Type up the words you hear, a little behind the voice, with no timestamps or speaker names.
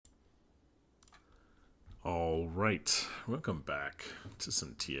All right, welcome back to some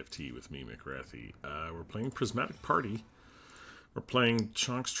TFT with me, Mcwrathy. We're playing Prismatic Party. We're playing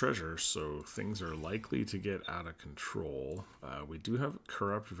Chonc's Treasure, so things are likely to get out of control. We do have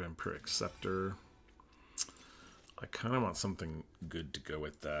Corrupt Vampiric Scepter. I kind of want something good to go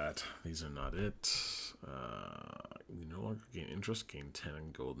with that. These are not it. We no longer gain interest, gain 10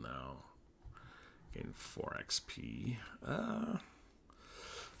 in gold now. Gain 4 XP.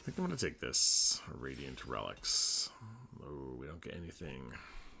 I think I'm going to take this. Radiant Relics. Oh, we don't get anything.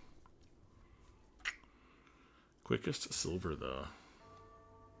 Quickest silver, though.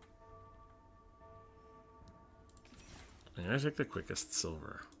 I'm going to take the quickest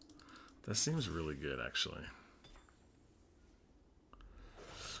silver. That seems really good, actually.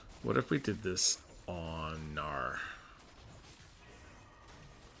 What if we did this on Gnar?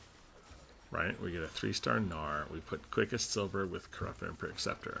 Right? We get a 3-star Gnar. We put quickest silver with Corrupt Vampiric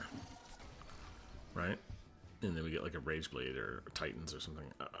Scepter. Right? And then we get like a Rage Blade or Titans or something.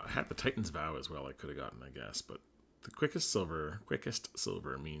 I had the Titan's Vow as well I could have gotten, I guess. But the quickest silver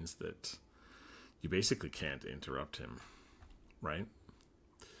means that you basically can't interrupt him. Right?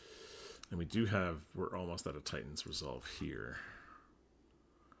 And we do have, we're almost at a Titan's Resolve here.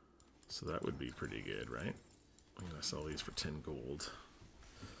 So that would be pretty good, right? I'm going to sell these for 10 gold.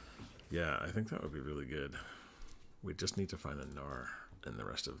 Yeah, I think that would be really good. We just need to find a Gnar and the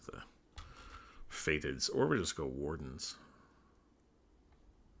rest of the Fateds. Or we just go Wardens.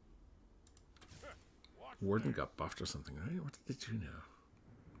 Warden got buffed or something, right? What did you know?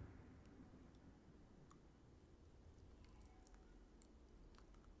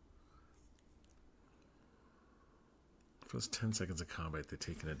 For those 10 seconds of combat, they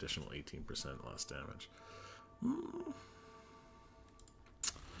take an additional 18% less damage.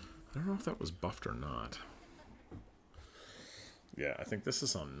 I don't know if that was buffed or not. Yeah, I think this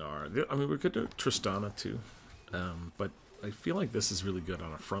is on Gnar. I mean, we could do Tristana too. But I feel like this is really good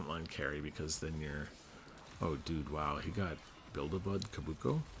on a frontline carry because then you're... Oh, dude, wow. He got Build-A-Bud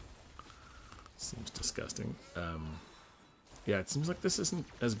Kabuko. Seems disgusting. Yeah, it seems like this isn't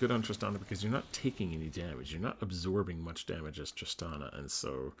as good on Tristana because you're not taking any damage. You're not absorbing much damage as Tristana, and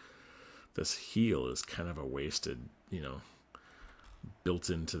so this heal is kind of a wasted, you know,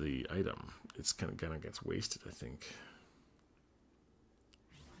 built into the item. It's kind of gets wasted, I think.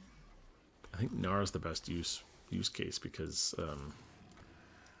 I think Gnar is the best use case because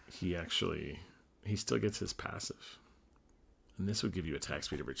he still gets his passive. And this would give you attack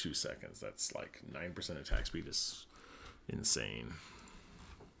speed every 2 seconds. That's like 9% attack speed is insane.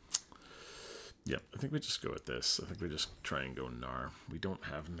 Yep, I think we just go with this. I think we just try and go Gnar. We don't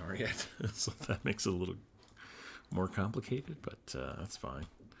have Gnar yet, so that makes it a little more complicated, but that's fine.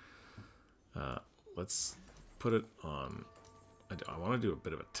 Let's put it on... I want to do a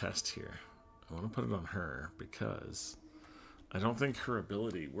bit of a test here. I want to put it on her because I don't think her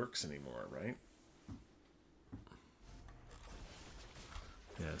ability works anymore, right?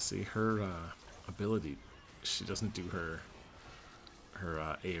 Yeah, see, her ability, she doesn't do her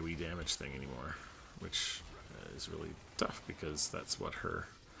AoE damage thing anymore, which is really tough because that's what her...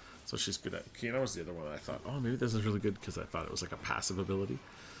 So she's good at... Kino was the other one that I thought, oh, maybe this is really good because I thought it was like a passive ability,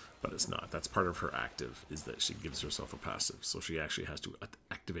 but it's not. That's part of her active, is that she gives herself a passive. So she actually has to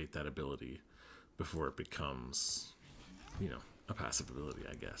activate that ability before it becomes, you know, a passive ability,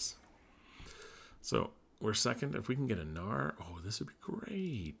 I guess. So we're second. If we can get a Gnar, oh, this would be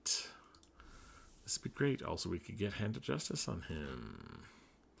great. This would be great. Also, we could get Hand of Justice on him.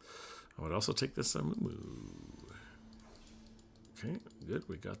 I would also take this Amumu. Okay, good.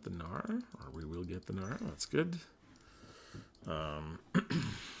 We got the Gnar, or we will get the Gnar. That's good. I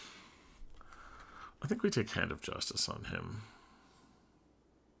think we take Hand of Justice on him.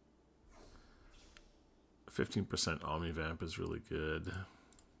 15% Omnivamp is really good.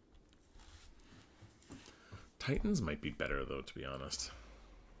 Titans might be better, though, to be honest.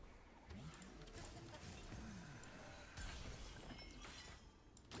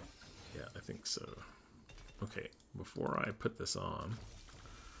 Yeah, I think so. Okay, before I put this on...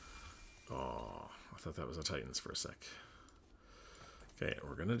 Oh, I thought that was a Titans for a sec. Okay,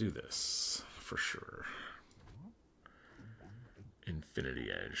 we're gonna do this, for sure. Infinity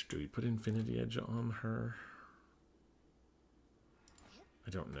Edge. Do we put Infinity Edge on her? I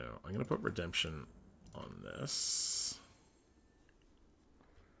don't know. I'm gonna put Redemption on this.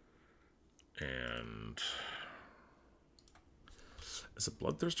 And... Is a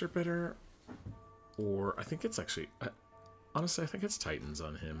Bloodthirster better? Or I think it's actually... honestly, I think it's Titans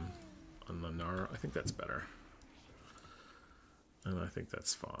on him. On the Gnar. I think that's better. And I think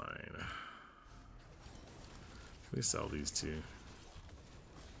that's fine. We sell these two.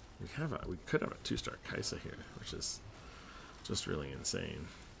 We could have a 2-star Kaisa here, which is just really insane.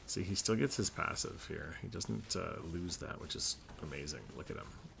 See, he still gets his passive here. He doesn't lose that, which is amazing. Look at him.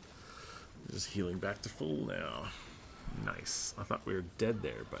 He's just healing back to full now. Nice. I thought we were dead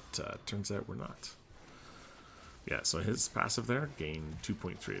there, but turns out we're not. Yeah, so his passive there, gain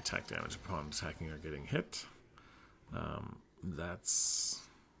 2.3 attack damage upon attacking or getting hit. That's...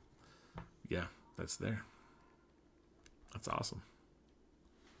 yeah, that's there. That's awesome.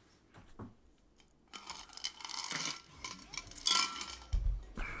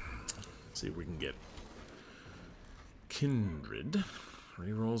 See if we can get Kindred,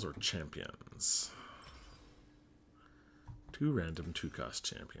 rerolls, or champions. 2 random 2-cost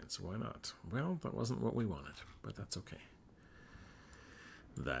champions. Why not? Well, that wasn't what we wanted, but that's okay.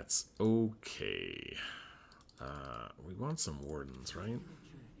 That's okay. We want some wardens, right?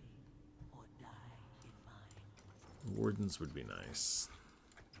 Wardens would be nice.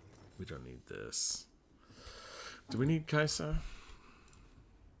 We don't need this. Do we need Kaisa?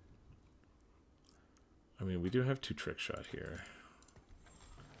 I mean, we do have 2 trick shot here.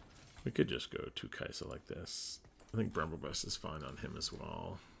 We could just go 2 Kaisa like this. I think Brumblebust is fine on him as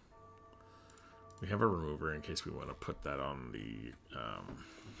well. We have a remover in case we want to put that on the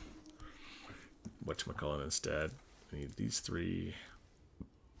whatchamacallit instead. We need these 3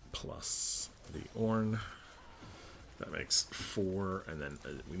 plus the Ornn. That makes 4, and then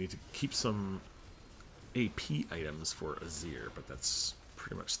we need to keep some AP items for Azir, but that's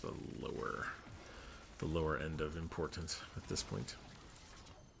pretty much the lower end of important at this point.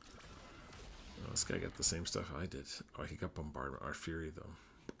 Oh, this guy got the same stuff I did. Oh, he got bombardment. Our Fury, though.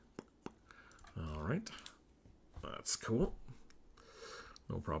 Alright. That's cool.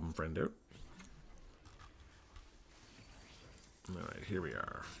 No problem, friendo. Alright, here we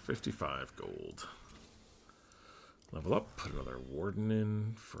are. 55 gold. Level up. Put another Warden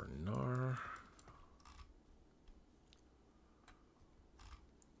in for Gnar.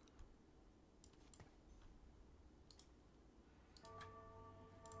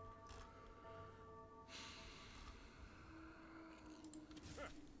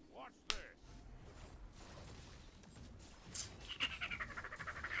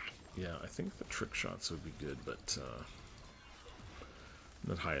 Yeah, I think the trick shots would be good, but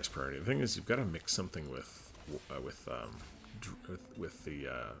not highest priority. The thing is, you've got to mix something with the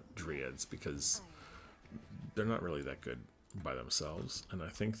Dryads, because they're not really that good by themselves. And I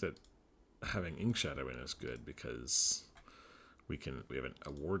think that having Ink Shadow in is good, because we have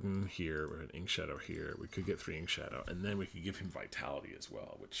a Warden here, we have an Ink Shadow here. We could get 3 Ink Shadow, and then we could give him Vitality as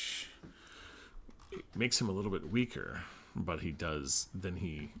well, which makes him a little bit weaker. But he does, then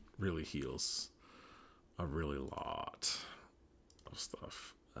he really heals a really lot of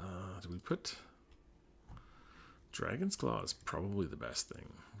stuff. Do we put... Dragon's Claw is probably the best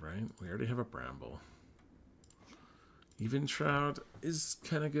thing, right? We already have a Bramble. Even Shroud is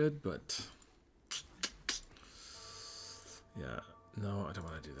kind of good, but... yeah, no, I don't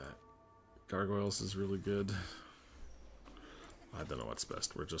want to do that. Gargoyles is really good. I don't know what's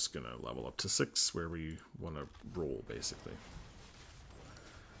best. We're just going to level up to 6 where we want to roll, basically.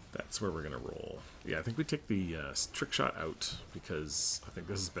 That's where we're going to roll. Yeah, I think we take the Trick Shot out, because I think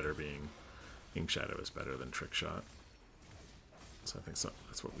this is better being... Ink Shadow is better than Trick Shot. So I think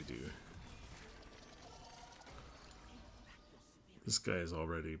that's what we do. This guy is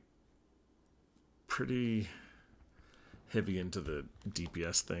already pretty heavy into the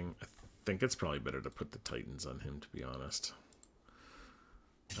DPS thing. I think it's probably better to put the Titans on him, to be honest.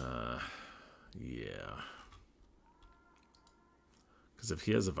 Yeah. Because if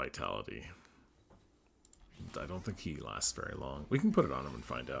he has a Vitality, I don't think he lasts very long. We can put it on him and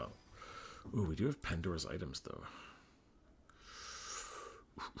find out. Ooh, we do have Pandora's items, though.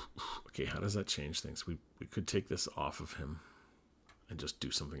 Okay, how does that change things? We could take this off of him and just do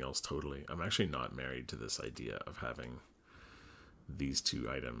something else totally. I'm actually not married to this idea of having these 2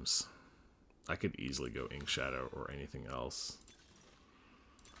 items. I could easily go Ink Shadow or anything else.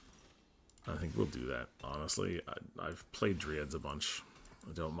 I think we'll do that. Honestly, I've played Dryads a bunch.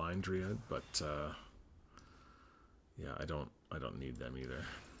 I don't mind Dryad, but yeah, I don't need them either.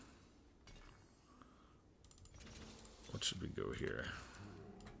 What should we go here?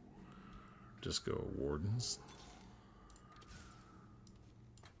 Just go Wardens.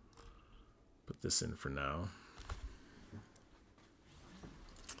 Put this in for now.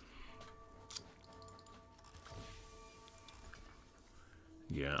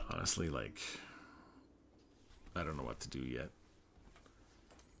 Yeah, honestly, like, I don't know what to do yet.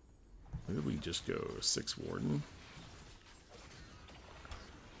 Maybe we just go 6 Warden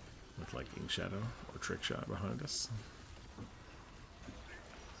with like Ink Shadow or Trick Shot behind us.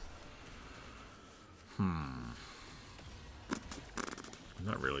 I'm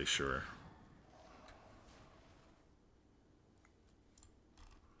not really sure.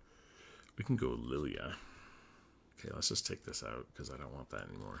 We can go Lillia. Okay, let's just take this out because I don't want that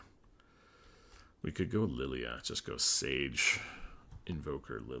anymore. We could go Lillia. Just go Sage,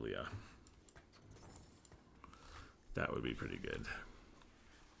 Invoker, Lillia. That would be pretty good.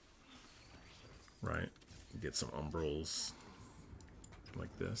 Right? Get some umbrals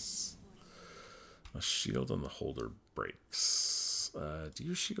like this. A shield on the holder breaks. Do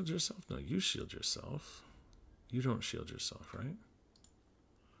you shield yourself? No, you shield yourself. You don't shield yourself, right?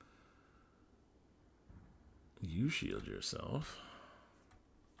 You shield yourself.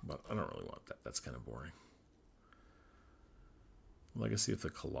 But I don't really want that. That's kind of boring. Legacy of the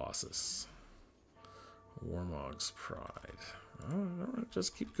Colossus. Warmog's Pride. All right,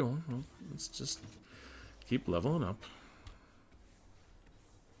 just keep going. Let's just keep leveling up.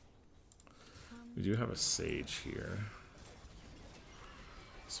 We do have a Sage here.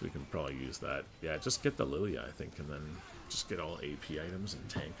 So we can probably use that. Yeah, just get the Lillia, I think, and then just get all AP items and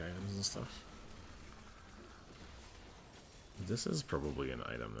tank items and stuff. This is probably an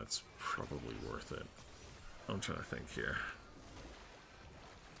item that's probably worth it. I'm trying to think here.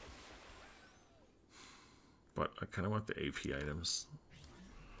 But I kind of want the AP items.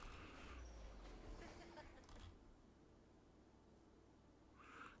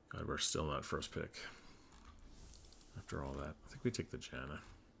 God, we're still not first pick. After all that, I think we take the Janna.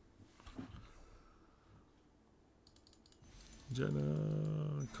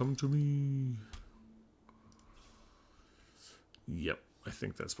 Janna, come to me. Yep, I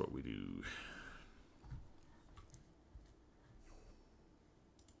think that's what we do.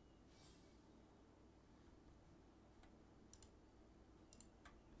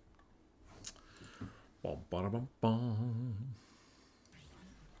 Bum, bada, bum, bum.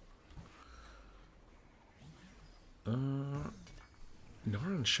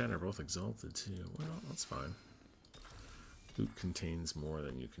 Nara and Shen are both exalted too. Well, that's fine. Loot contains more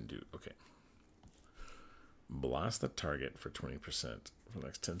than you can do. Okay. Blast the target for 20%. For the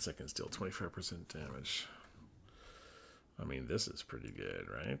next 10 seconds, deal 25% damage. I mean, this is pretty good,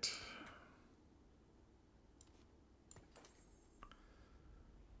 right?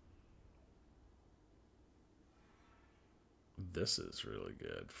 This is really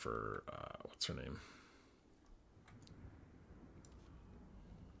good for, what's her name?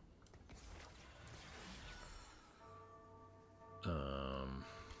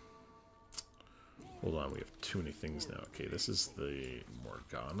 Hold on, we have too many things now. Okay, this is the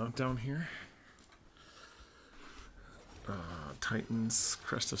Morgana down here. Titans,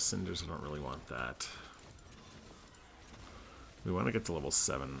 Crest of Cinders, I don't really want that. We want to get to level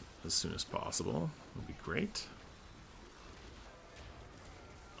 7 as soon as possible. Would be great.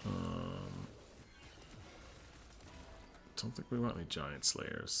 Don't think we want any Giant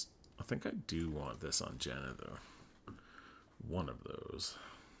Slayers. I think I do want this on Janna though. One of those.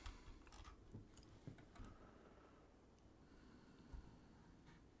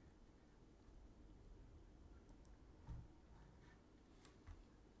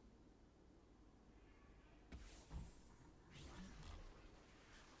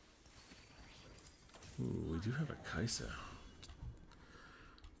 Ooh, we do have a Kaisa.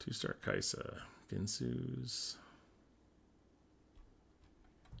 2-star Kaisa. Ginsu's.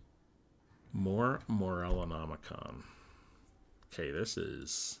 More Morellonomicon. Okay, this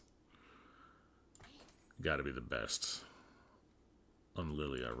is gotta be the best on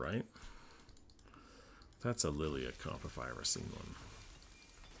Lillia, right? That's a Lillia comp if I ever seen one.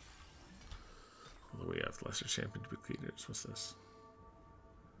 Although we have lesser champion duplicators. What's this?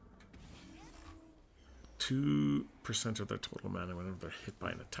 2% of their total mana whenever they're hit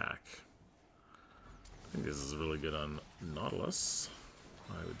by an attack. I think this is really good on Nautilus,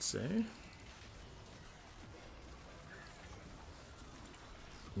 I would say.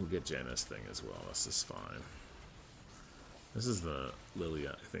 We'll get Janna's thing as well. This is fine. This is the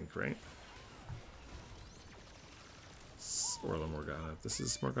Lillia, I think, right? Or the Morgana. This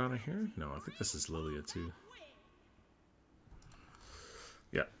is Morgana here? No, I think this is Lillia too.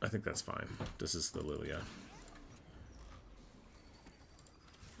 Yeah, I think that's fine. This is the Lillia.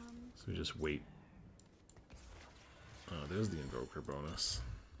 So we just wait. Oh, there's the Invoker bonus.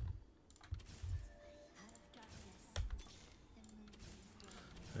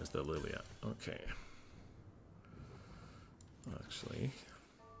 There's the Lillia. Okay. Actually.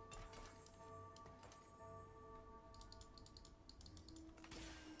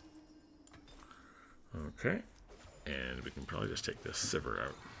 Okay. And we can probably just take this Sivir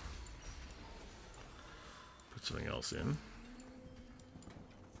out. Put something else in.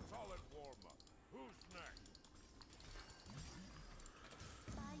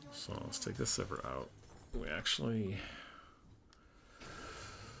 So let's take the Sever out. We actually...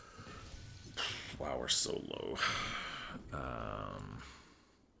 Wow, we're so low.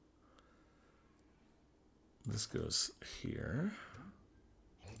 This goes here.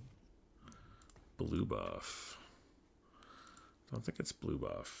 Blue buff. I don't think it's blue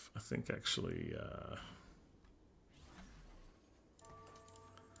buff. I think actually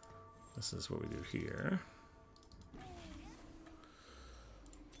this is what we do here.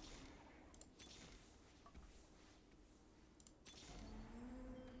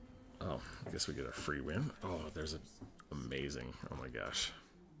 Oh, I guess we get a free win. Oh, there's an amazing. Oh my gosh.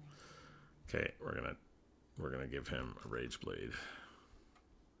 Okay, we're gonna give him a Rage Blade.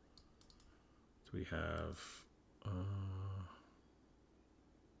 Do we have?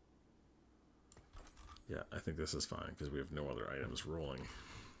 Yeah, I think this is fine because we have no other items rolling.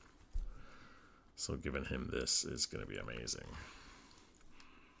 So giving him this is going to be amazing.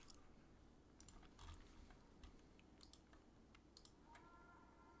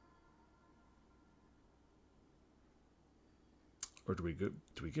 Or do we give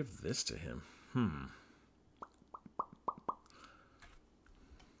this to him?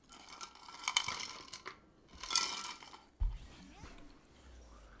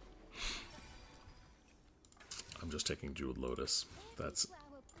 I'm just taking Jeweled Lotus. That's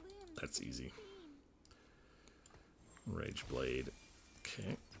easy. Rage Blade.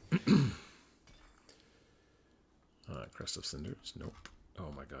 Okay. Crest of Cinders. Nope.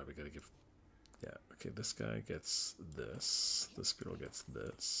 Oh my god, we gotta give... Yeah, okay, this guy gets this. This girl gets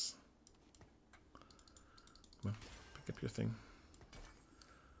this. Come on, pick up your thing.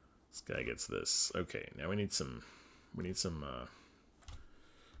 This guy gets this. Okay, now we need some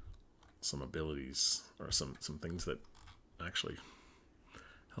abilities, or some things that actually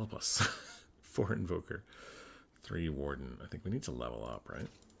help us. 4 Invoker, 3 Warden. I think we need to level up, right?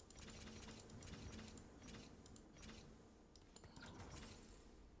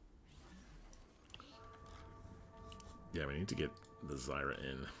 Yeah, we need to get the Zyra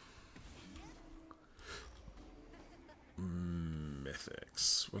in.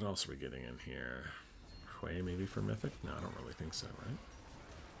 Mythics. What else are we getting in here? Hui maybe for Mythic? No, I don't really think so,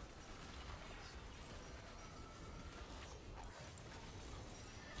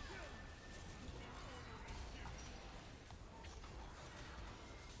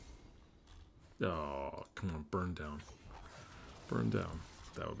 right? Oh, come on, burn down. Burn down.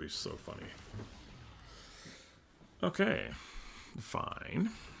 That would be so funny. Okay,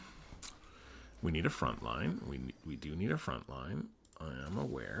 fine. We need a front line. We do need a front line. I am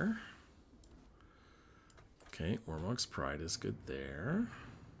aware. Okay, Ormog's Pride is good there.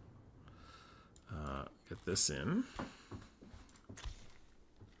 Get this in.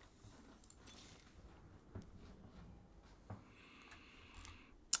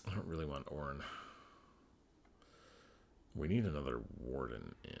 I don't really want Ornn. We need another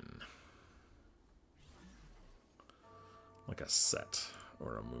Warden in. Like a Set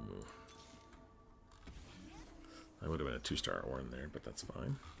or a Mumu. I would have been a 2-star Ornn there, but that's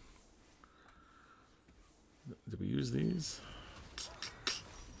fine. Did we use these?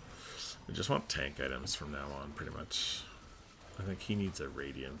 We just want tank items from now on, pretty much. I think he needs a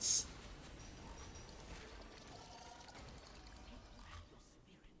Radiance.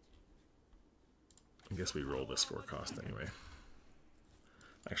 I guess we roll this 4 cost anyway.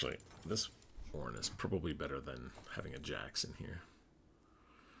 Actually, this Ornn is probably better than having a Jax in here.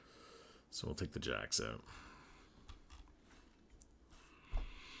 So we'll take the Jax out.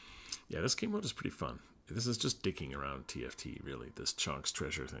 Yeah, this game mode is pretty fun. This is just dicking around TFT, really. This Choncc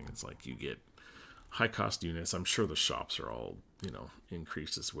treasure thing. It's like you get high cost units. I'm sure the shops are all, you know,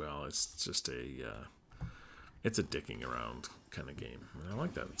 increased as well. It's just it's a dicking around kind of game. And I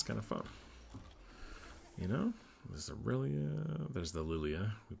like that. It's kind of fun. You know? There's the Lillia. There's the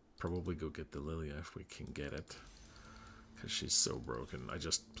Lillia. We probably go get the Lillia if we can get it. Because she's so broken. I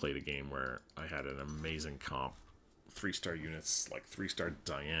just played a game where I had an amazing comp. 3-star units, like 3-star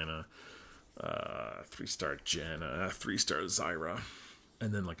Diana, 3-star Janna, 3-star Zyra,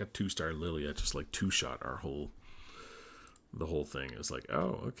 and then like a 2-star Lillia, just like 2-shot the whole thing. It was like,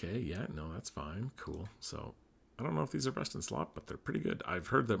 oh, okay, yeah, no, that's fine, cool. So I don't know if these are best in slot, but they're pretty good. I've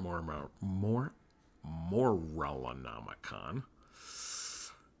heard that Morellonomicon.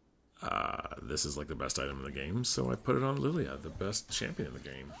 This is like the best item in the game, so I put it on Lillia, the best champion in the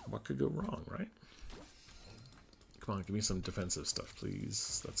game. What could go wrong, right? Come on, give me some defensive stuff,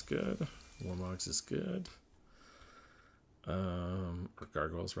 please. That's good. Warmogs is good. Or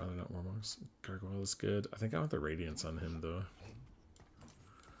Gargoyles, rather, not Warmogs. Gargoyle is good. I think I want the Radiance on him, though.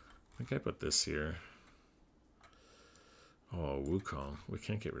 I think I put this here. Oh, Wukong. We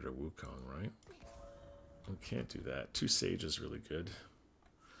can't get rid of Wukong, right? We can't do that. 2 Sage is really good.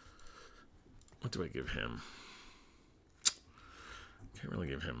 What do I give him? Can't really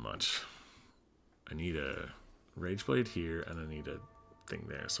give him much. I need a Rage Blade here, and I need a thing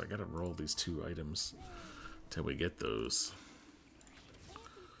there. So I gotta roll these 2 items till we get those.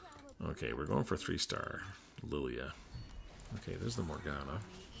 Okay, we're going for 3-star Lillia. Okay, there's the Morgana.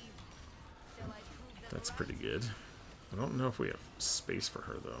 That's pretty good. I don't know if we have space for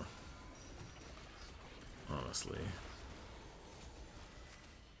her, though. Honestly.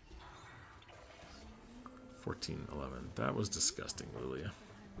 14-11. That was disgusting, Lillia.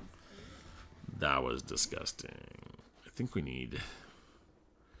 That was disgusting. I think we need...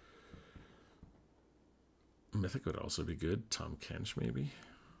 Mythic would also be good. Choncc, maybe.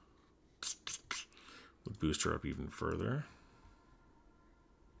 Would boost her up even further.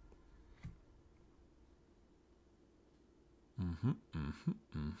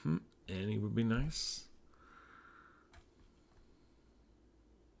 Annie would be nice.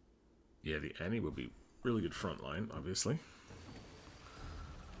 Yeah, the Annie would be really good front line, obviously.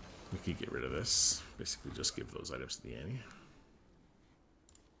 We could get rid of this. Basically just give those items to the Annie.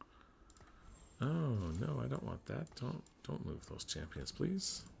 Oh, no, I don't want that. Don't move those champions,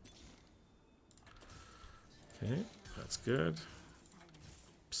 please. Okay, that's good.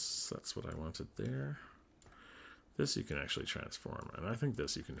 Psst, that's what I wanted there. This you can actually transform, and I think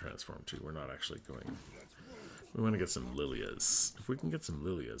this you can transform too. We're not actually going... We want to get some Lillias. If we can get some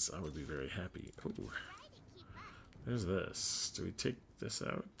Lillias, I would be very happy. Ooh. There's this. Do we take this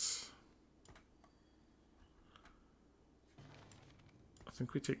out? I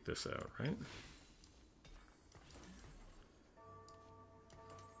think we take this out, right?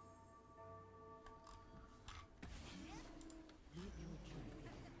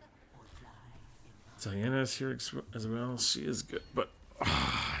 Diana is here as well. She is good, but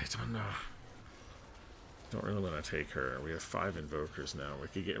I don't know. Don't really want to take her. We have 5 invokers now. We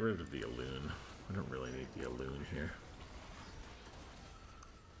could get rid of the Alloon. I don't really need the Alloon here.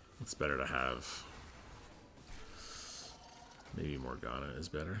 It's better to have. Maybe Morgana is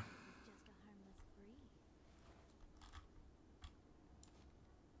better.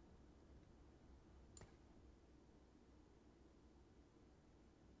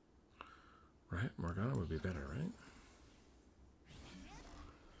 Right? Morgana would be better, right?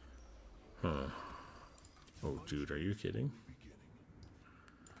 Huh. Oh, dude, are you kidding?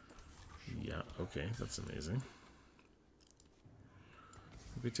 Yeah, okay, that's amazing.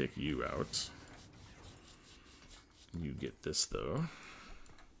 If we take you out, you get this, though.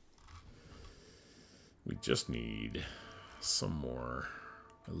 We just need some more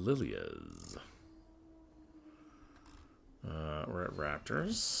Lillias. We're at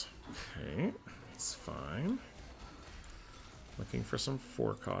Raptors. Okay, that's fine. Looking for some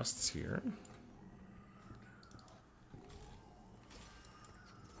 4 costs here.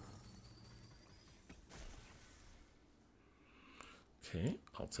 Okay,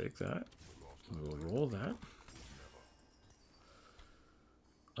 I'll take that. We'll roll that.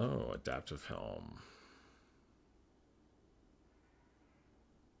 Oh, Adaptive Helm.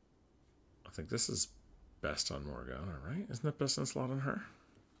 I think this is best on Morgana, right? Isn't that best in slot on her?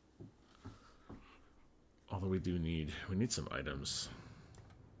 Although we need some items.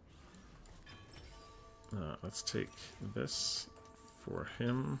 Let's take this for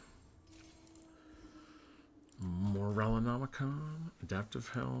him. Morellonomicon, Adaptive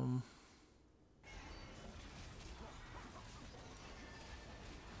Helm.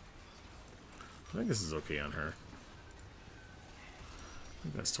 I think this is okay on her. I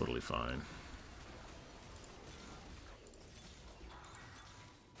think that's totally fine.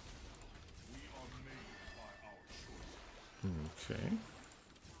 Okay.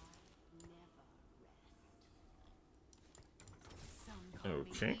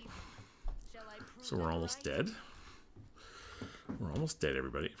 Okay. So we're almost dead. We're almost dead,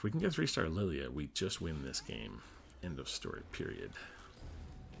 everybody. If we can get 3-star Lillia, we just win this game. End of story, period.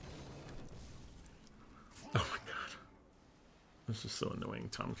 Oh my god. This is so annoying,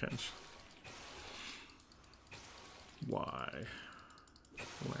 Choncc. Why?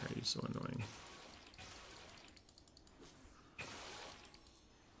 Why are you so annoying?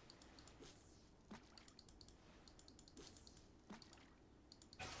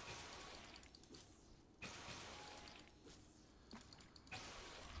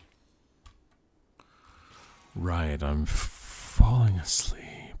 Right, I'm falling asleep.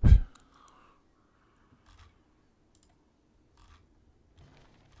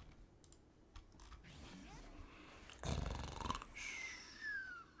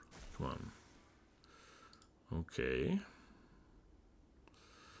 Come on. Okay.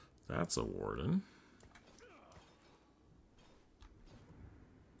 That's a warden.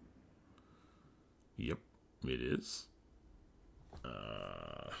 Yep, it is.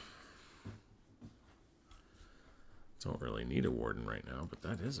 Don't really need a warden right now, but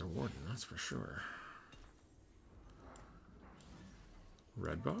that is a warden, that's for sure.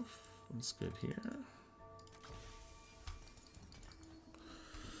 Red buff, that's good here.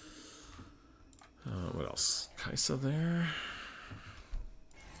 What else? Kaisa there.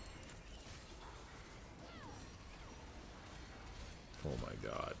 Oh my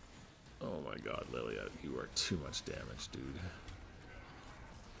god. Oh my god, Lillia, you are too much damage, dude.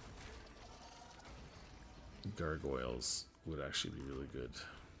 Gargoyles would actually be really good.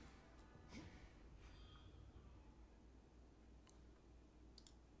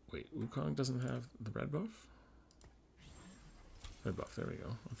 Wait, Wukong doesn't have the red buff? Red buff, there we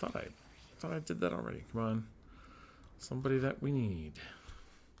go. I thought I did that already. Come on. Somebody that we need.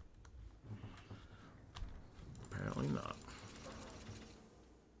 Apparently not.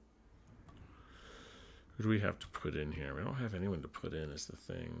 Who do we have to put in here? We don't have anyone to put in is the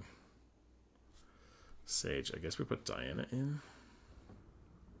thing. Sage. I guess we put Diana in.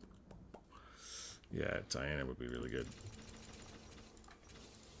 Yeah, Diana would be really good.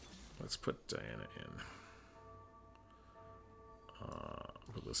 Let's put Diana in.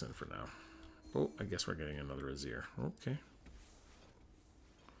 Put this in for now. Oh, I guess we're getting another Azir. Okay.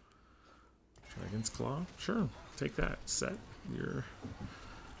 Dragon's Claw? Sure. Take that. Set. You're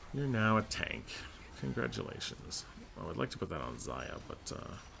now a tank. Congratulations. I would like to put that on Xayah, but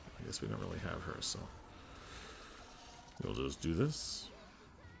I guess we don't really have her, so we'll just do this.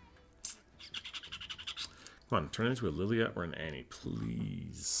 Come on, turn into a Lillia or an Annie,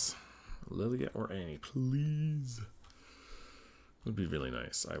 please. Lillia or Annie, please. Would be really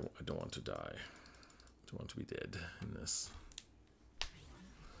nice. I don't want to die. I don't want to be dead in this.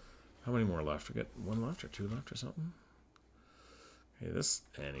 How many more left? We got one left or two left or something? Okay, this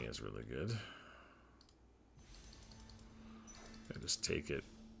Annie is really good. I just take it.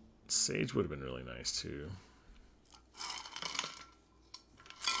 Sage would have been really nice too.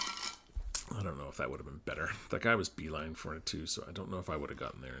 I don't know if that would have been better. That guy was beeline for it too, so I don't know if I would have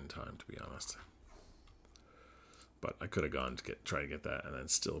gotten there in time, to be honest. But I could have gone to try to get that, and then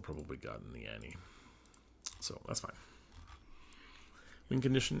still probably gotten the Annie. So that's fine. Win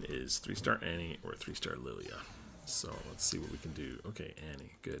condition is 3-star Annie or 3-star Lillia. So let's see what we can do. Okay,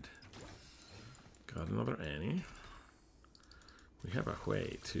 Annie, good. Got another Annie. We have a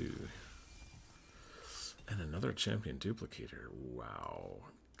Hui too. And another champion duplicator. Wow.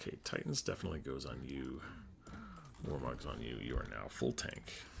 Okay, Titans definitely goes on you. Warmog's on you. You are now full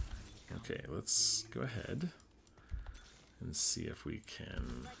tank. Okay, let's go ahead and see if we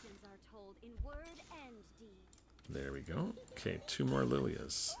can. There we go. Okay, 2 more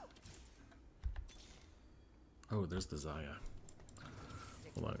Lillias. Oh, there's the Xayah.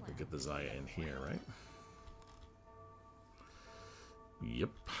 Hold on, we get the Xayah in here, right? Yep.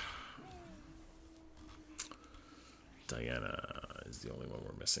 Diana is the only one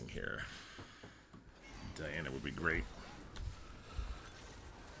we're missing here. Diana would be great.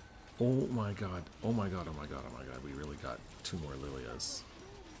 Oh my god. Oh my god, oh my god, oh my god. We really got 2 more Lillias.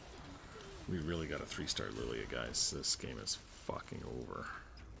 We really got a 3-star Lillia, guys. This game is fucking over.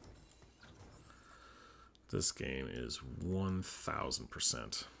 This game is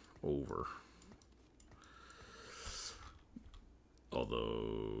 1000% over.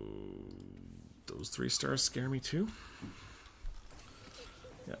 Although those 3 stars scare me too.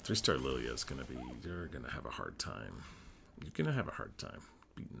 Yeah, 3-star Lillia is gonna be. You're gonna have a hard time. You're gonna have a hard time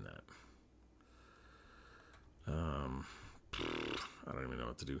beating that. I don't even know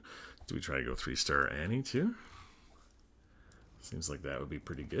what to do. Do we try to go 3-star Annie too? Seems like that would be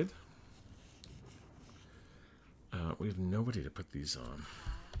pretty good. We have nobody to put these on.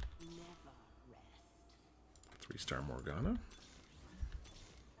 3-star Morgana.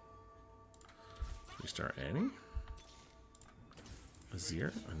 3-star Annie.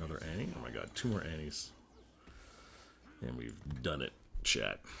 Azir, another Annie. Oh my god, 2 more Annies. And we've done it,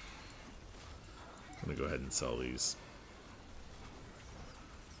 chat. I'm gonna go ahead and sell these.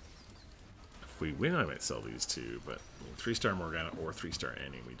 If we win, I might sell these too, but 3-star Morgana or 3-star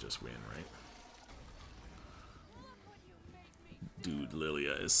Annie, we just win, right? Dude,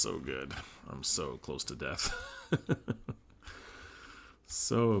 Lillia is so good. I'm so close to death.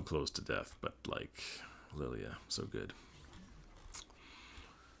 So close to death, but like Lillia, so good.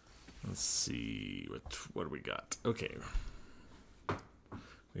 Let's see what do we got. Okay,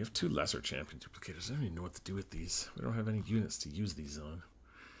 we have 2 lesser champion duplicators. I don't even know what to do with these. We don't have any units to use these on.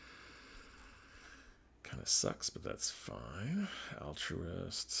 Kind Kind of sucks, but that's fine.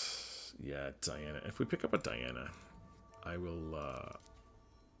 Altruist. Yeah, Diana. If we pick up a Diana, I will,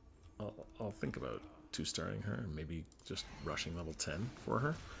 I'll think about 2-starring her and maybe just rushing level 10 for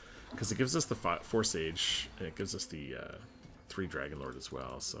her. Because it gives us the 4 Sage, and it gives us the 3 Dragon Lord as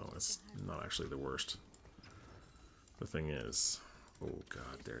well, so it's not actually the worst. The thing is, oh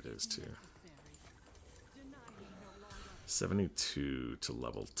god, there it is too. 72 to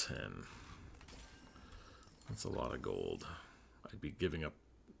level 10. That's a lot of gold. I'd be giving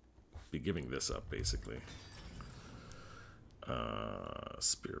this up basically.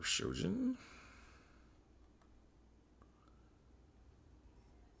 Spear of Shojin.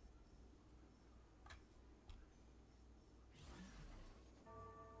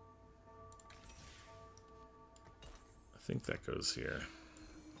 I think that goes here.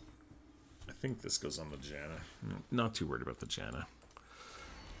 I think this goes on the Janna. Not too worried about the Janna.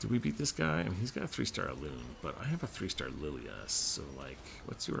 Did we beat this guy? I mean, he's got a 3-star Loon, but I have a 3-star Lillia, so, like,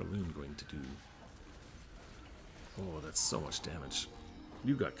 what's your Loon going to do? Oh, that's so much damage.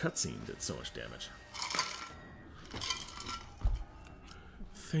 You got cutscene, did so much damage.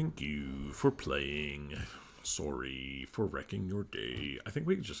 Thank you for playing. Sorry for wrecking your day. I think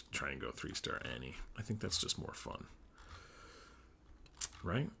we could just try and go 3-star Annie. I think that's just more fun.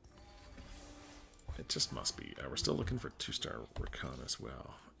 Right? It just must be. We're still looking for 2-star Rakan as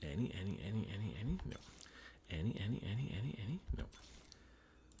well. Annie? No. Annie? No.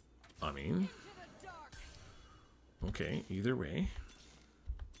 I mean... Okay, either way.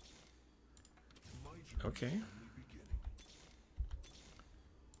 Okay.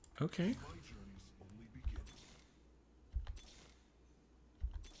 Okay.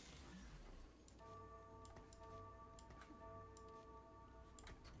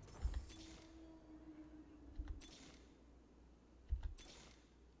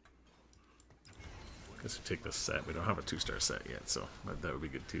 Guess we take this set. We don't have a 2-star set yet, so that would be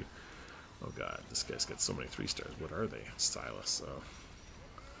good too. Oh god, this guy's got so many 3-stars. What are they? Silas. Oh.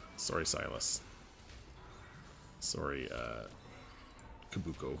 Sorry, Silas. Sorry,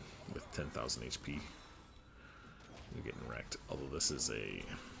 Kabuko with 10,000 HP. You're getting wrecked. Although this is a...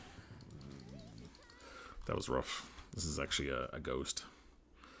 That was rough. This is actually a ghost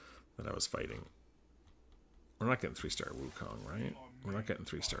that I was fighting. We're not getting 3-star Wukong, right? We're not getting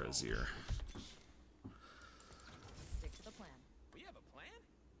 3-star Azir. Stick to the plan. We have a plan?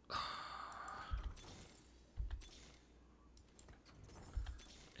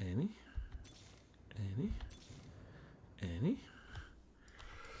 Annie?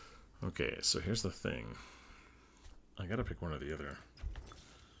 Okay, so here's the thing. I gotta pick one or the other.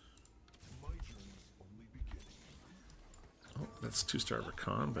 Oh, that's 2-star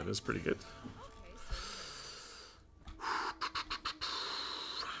Rakan. That is pretty good.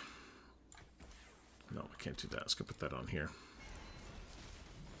 No, I can't do that. Let's go put that on here.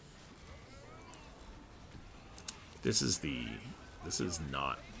 This is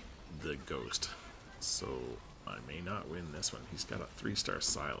not the ghost, so I may not win this one. He's got a 3-star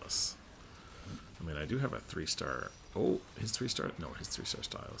Silas. I mean, I do have a 3-star. Oh, his 3-star. No, his 3-star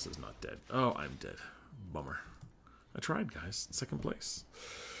Silas is not dead. Oh, I'm dead. Bummer. I tried, guys. 2nd place.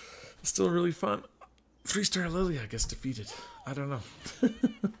 Still really fun. 3-star Lillia gets defeated. I don't know.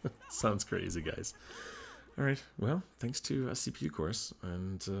 Sounds crazy, guys. All right. Well, thanks to CPU course,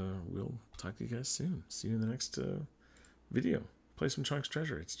 and we'll talk to you guys soon. See you in the next video. Play some Choncc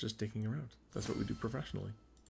Treasure. It's just digging around. That's what we do professionally.